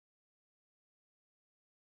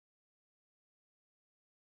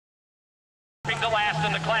best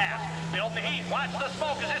in the class. Building the heat. Watch the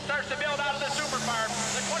smoke as it starts to build out of the super farm.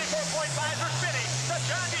 The 24.5s are spinning. The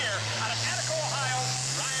John Deere out of Attica, Ohio,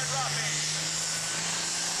 Ryan Ruffing.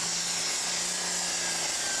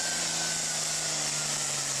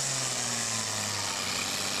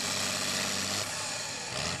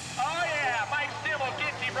 Oh yeah, Mike Stimmel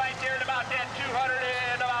gets him right there at about that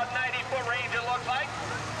 290-foot range, it looks like.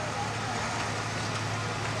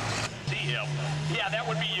 See him. Yeah, that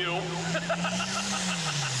would be you.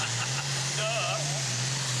 Duh.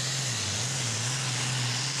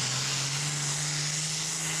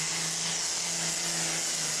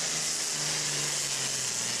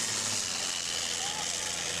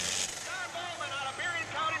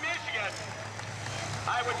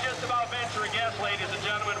 I would just about venture a guess, ladies and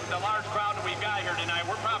gentlemen, with the large crowd that we've got here tonight,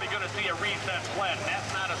 we're probably going to see a recess sled.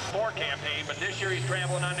 That's not a sport campaign, but this year he's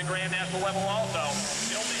traveling on the Grand National level also.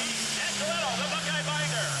 Build the heat. Jack Gilletto, the Buckeye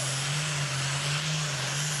Binder.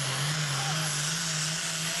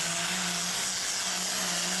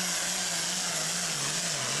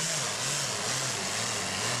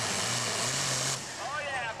 Oh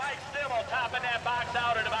yeah, Mike Stimmel topping that box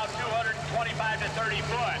out at about 225 to 30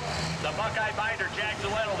 foot. The Buckeye Binder, Jack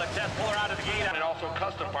Gilletto, the test puller out of the gate. And also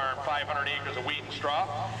custom farm, 500 acres of wheat and straw.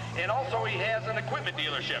 And also he has an equipment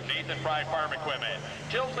dealership, Nathan Fry Farm Equipment.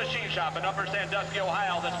 Till's Machine Shop in Upper Sandusky,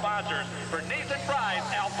 Ohio, the sponsors for Nathan Fry's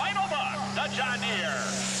Albino Buck, the John Deere.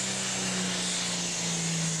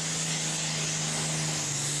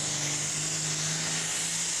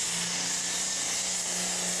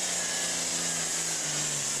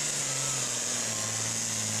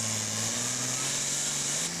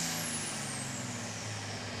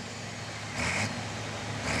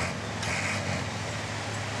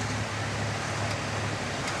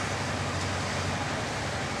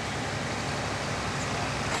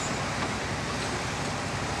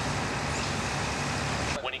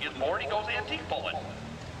 He goes antique pulling.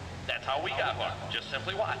 That's how we got hooked, just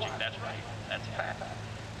simply watching. That's right, that's a fact.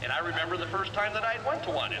 And I remember the first time that I went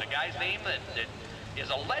to one, and a guy's name that is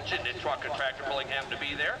a legend in truck and tractor pulling happened to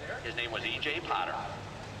be there. His name was E.J. Potter,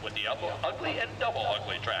 with the ugly and double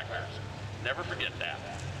ugly tractors. Never forget that.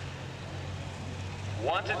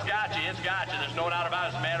 Once it's got you, it's got you. There's no doubt about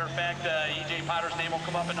it. As a matter of fact, E.J. Potter's name will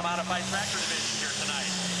come up in the modified tractor division here tonight.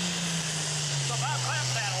 So Bob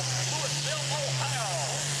Clapsaddle, Louisville, Ohio.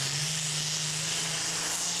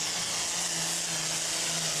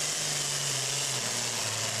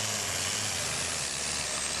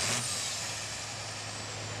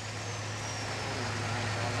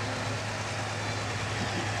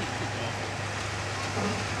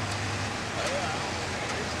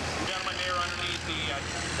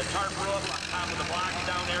 The tarp roof on top of the blocks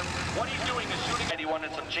down there. What he's doing is shooting. He wanted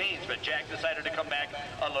some change, but Jack decided to come back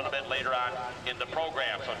a little bit later on in the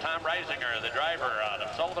program. So Tom Reisinger, the driver out of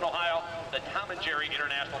Sullivan, Ohio, the Tom and Jerry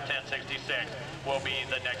International 1066 will be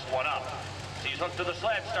the next one up. He's hooked to the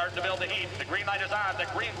sled, starting to build the heat. The green light is on. The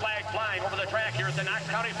green flag flying over the track here at the Knox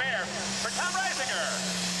County Fair for Tom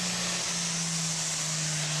Reisinger.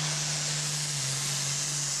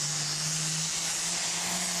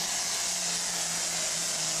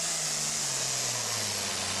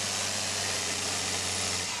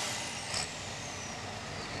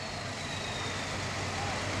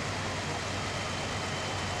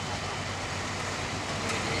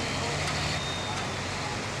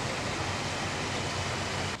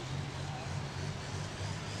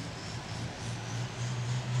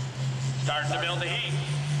 Starting to build the heat.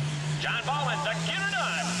 John Ballman to get her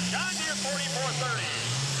done. John Deere 4430.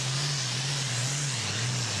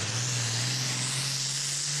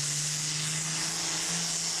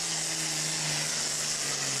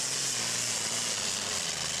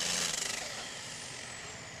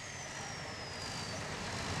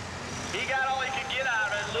 He got all he could get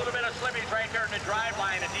out of it. A little bit of slippage right there in the drive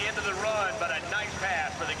line at the end of the run, but a nice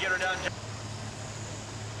pass for the get her done.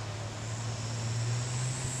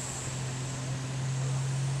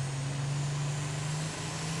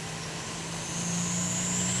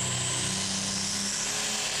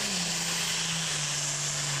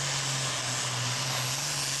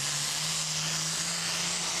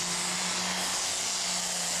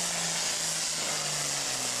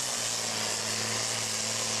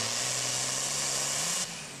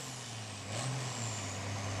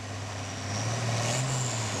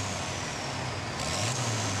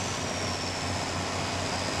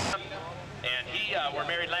 Were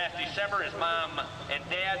married last December. His mom and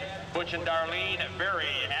dad, Butch and Darlene, very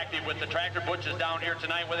active with the tractor. Butch is down here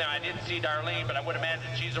tonight with him. I didn't see Darlene, but I would imagine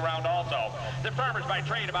she's around also. The farmers by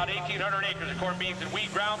trade, about 1,800 acres of corn, beans, and wheat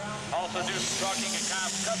ground. Also do some trucking and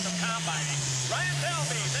custom combining. Ryan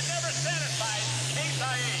Selby, the never satisfied Case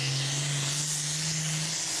IE.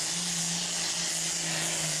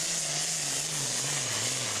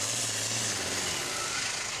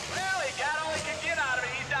 Well, he got all he could get out of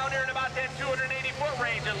it. He's down there in about that 280-foot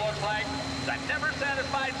range, it looks like. That never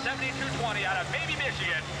satisfied 7220 out of maybe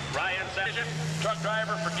Michigan. Ryan Session, truck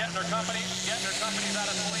driver for getting their companies out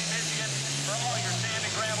of Saline, Michigan. For all your sand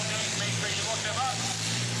and gravel needs, make sure you look them up.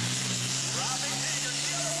 Robbing Hager,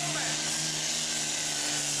 the other woman.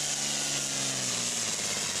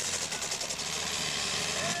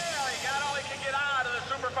 Yeah, he got all he could get out of the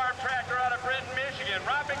Super Farm tractor out of Britain, Michigan.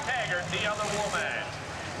 Robbing Taggart, the other woman.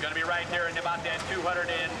 Going to be right there in about that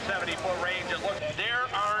 270-foot range. It looks there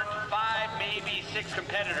aren't 5, maybe 6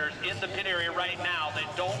 competitors in the pit area right now that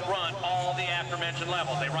don't run all the aforementioned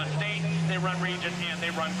levels. They run state, they run region, and they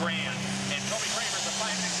run grand. And Toby Kramer's a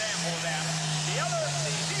fine example of that. The other,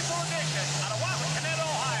 the Diesel Addiction out of Wapakoneta,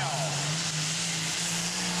 Ohio.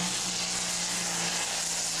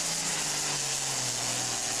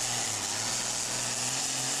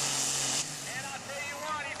 And I'll tell you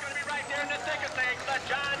what, he's going to be right there in the thick of things. The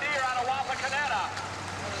John Deere out of Wapakoneta.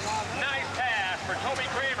 Nice pass for Toby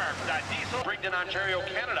Kramer. Diesel Brigden, Ontario,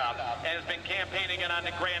 Canada, and has been campaigning it on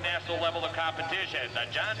the Grand National level of competition. The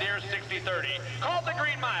John Deere 6030, called the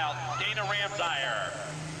Green Mile, Dana Ramsire.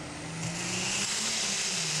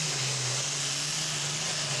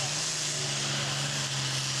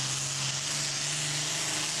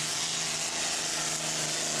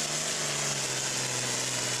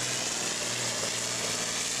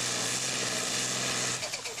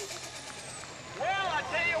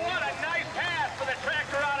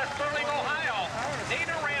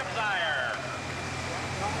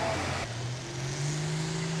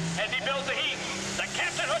 As he builds the heat, the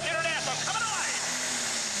Captain Hook International coming alive.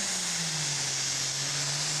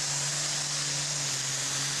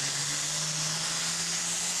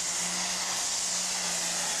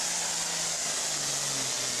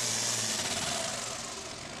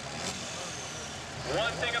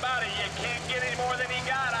 One thing about it, you can't get any more than he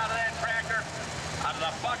got out of that tractor, out of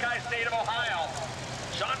the Buckeye State of Ohio.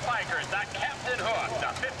 Sean Fikers, that Captain Hook,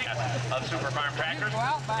 the 50 of Super Farm tractors,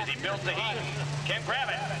 as he builds the heat. Ken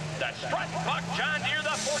Gravett, the Strut Buck John Deere,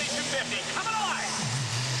 the 4250, coming alive.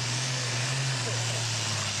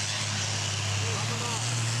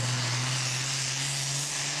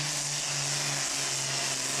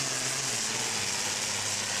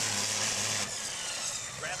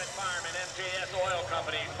 Gravett Farm and MJS Oil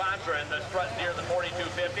Company sponsoring the Strut Deere, the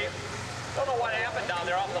 4250. Don't know what happened down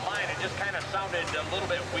there off the line. It just kind of sounded a little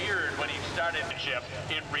bit weird when he started the ship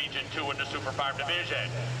in Region 2 in the Super Farm Division.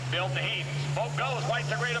 Built the heat. Smoke goes. Whites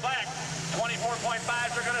are gray to black.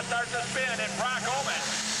 24.5s are going to start to spin. And Brock Oman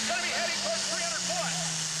going to be heading towards 300 foot.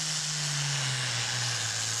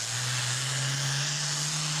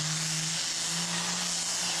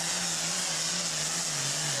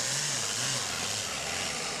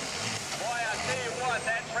 Boy, I tell you what,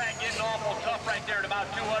 that track getting awful tough right there at about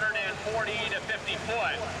 240 to 50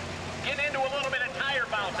 foot. Getting into a little bit of tire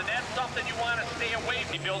bounce, and that's something you want to stay away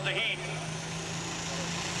from. He builds the heat.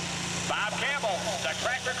 Bob Campbell, the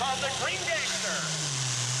tractor called the Green Gangster.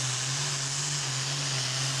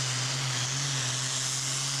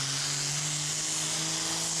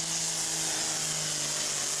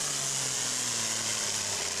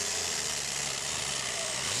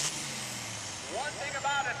 One thing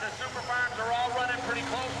about it, the Super Farms are all running pretty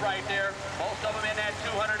close right there. Most of them in that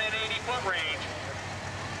 280-foot range.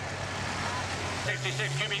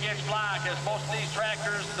 66 cubic inch block, as most of these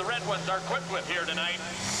tractors, the red ones, are equipped with here tonight.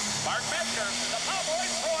 Mark Metzger, the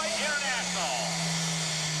Cowboys Toy International.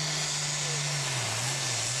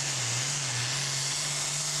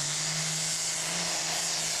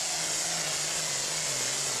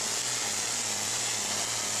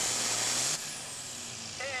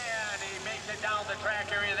 And he makes it down the track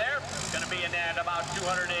area there. Going to be in that about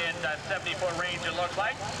 270-foot range, it looks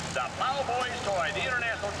like. The Plowboys Toy, the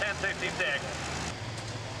International 1066.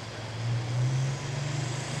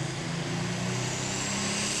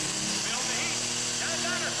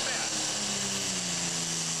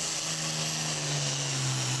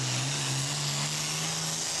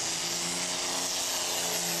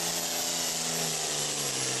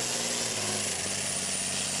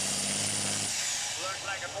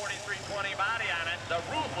 Like a 4320 body on it. The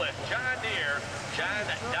ruthless John Deere, John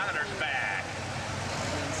Donnersbach.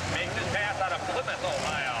 Makes his pass out of Plymouth,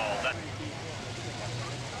 Ohio.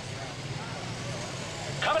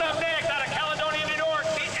 Coming up next out of Caledonia, New York,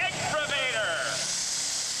 the Excavator.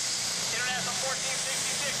 International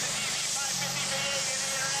 1466, the DV 550 V8 in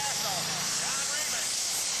the International. John Raymond.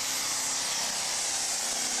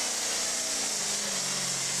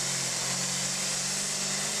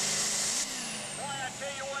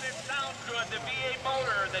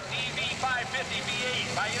 motor, the DV550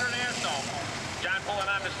 V8 by International. John pulling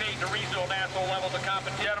on the stage to regional national levels of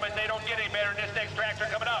competition. Gentlemen, they don't get any better than this next tractor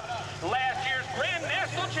coming up. Last year's Grand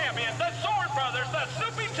National Champion, the Zorn Brothers, the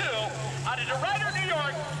Soupy 2, out of DeRuyter, New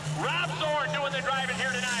York. Rob Zorn doing the driving here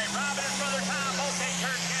tonight. Rob and his brother Tom both take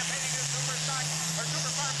turns campaigning his Super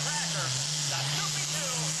Farm tractor. The Soupy 2,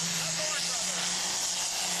 the Zorn Brothers.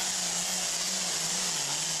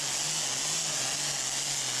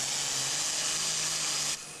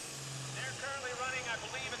 They're currently running, I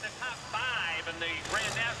believe, in the top 5 in the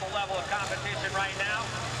Grand National level of competition right now.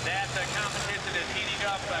 That competition is heating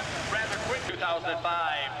up rather quick. 2005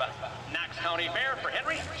 Knox County Fair for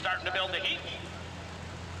Henry, starting to build the heat.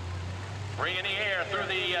 Bringing the air through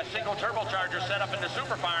the single turbocharger set up in the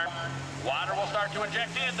Super Farm. Water will start to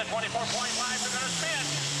inject in. The 24.5s are going to spin.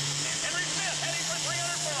 And Henry Smith heading for 300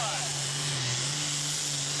 foot.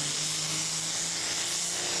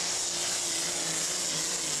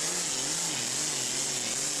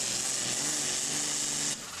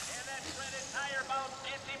 And that shredded tire bounce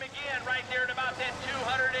gets him again right there at about that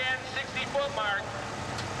 260-foot mark.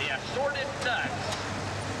 The assorted nuts.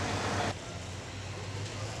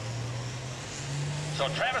 So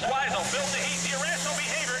Travis Weisel built the heat, the irrational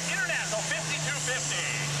behavior, International 5250.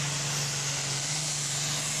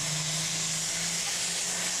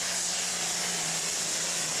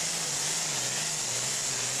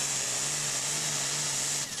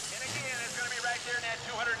 And again, it's going to be right there in that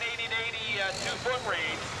 280 to 82-foot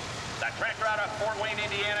range. That tractor out of Fort Wayne,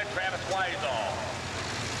 Indiana, Travis Weisel.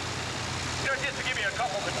 You know, just to give you a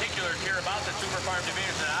couple particulars here about the Super Farm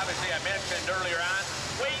division, obviously I mentioned earlier on,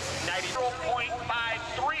 weight 90.53,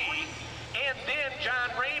 and then John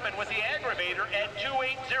Raymond with the aggravator at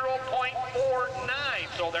 280.49.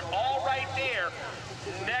 So they're all right there,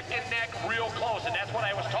 neck and neck, real close. And that's what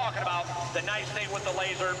I was talking about. The nice thing with the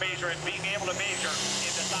laser measure and being able to measure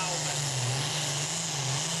in the thousands.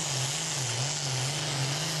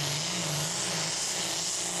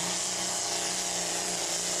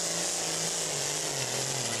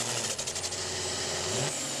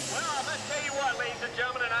 Ladies and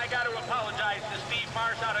gentlemen, and I got to apologize to Steve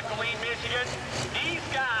Marsh out of Killeen, Michigan. These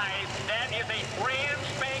guys, that is a brand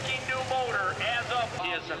spanking new motor as of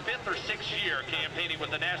his 5th or 6th year campaigning with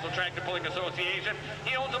the National Tractor Pulling Association.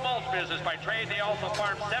 He owns a mulch business by trade. They also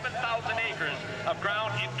farm 7,000 acres of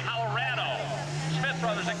ground in Colorado. Smith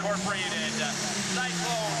Brothers Incorporated,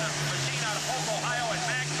 Cyclone Machine out of Polk, Ohio, and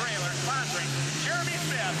Mac Trailer sponsoring Jeremy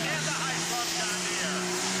Smith and the High Club John Deere.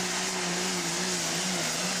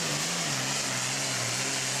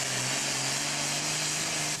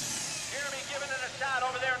 Shot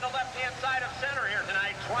over there on the left-hand side of center here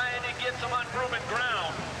tonight, trying to get some unproven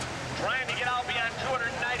ground, trying to get out beyond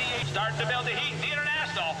 298, starting to build the heat, the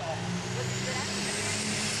International.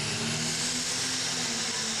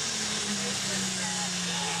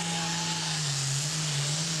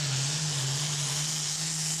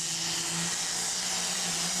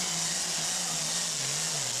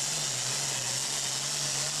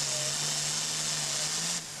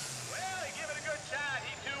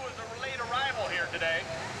 Today.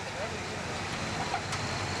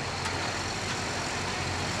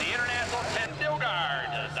 The International 10 Dilgard,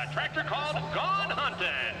 the tractor called Gone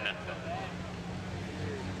Huntin'.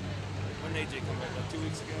 When did AJ come back? Like 2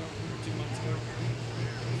 weeks ago? Or 2 months ago?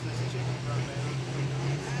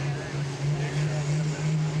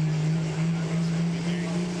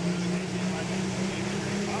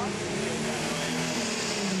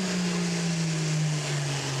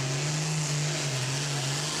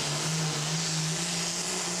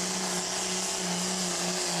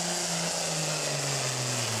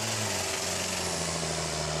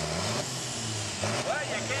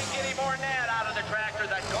 More than that out of the tractor,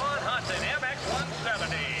 that Gone Huntin'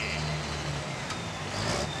 MX-170.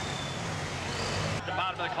 The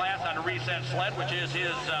bottom of the class on a reset sled, which is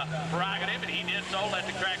his prerogative, and he did so, let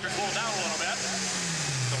the tractor cool down a little bit.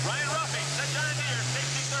 So Ryan Ruffing, the John Deere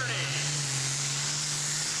 6030.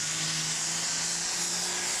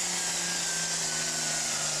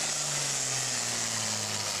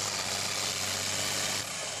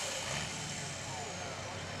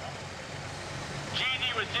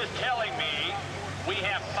 Was just telling me we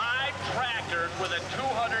have 5 tractors with a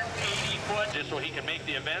 280-foot, just so he can make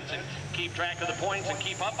the events and keep track of the points and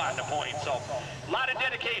keep up on the points. So a lot of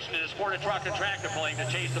dedication to the sport of truck and tractor pulling to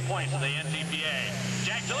chase the points of the NTPA.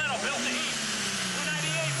 Jack Gilletto built the heat.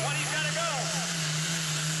 298, 20's got to go.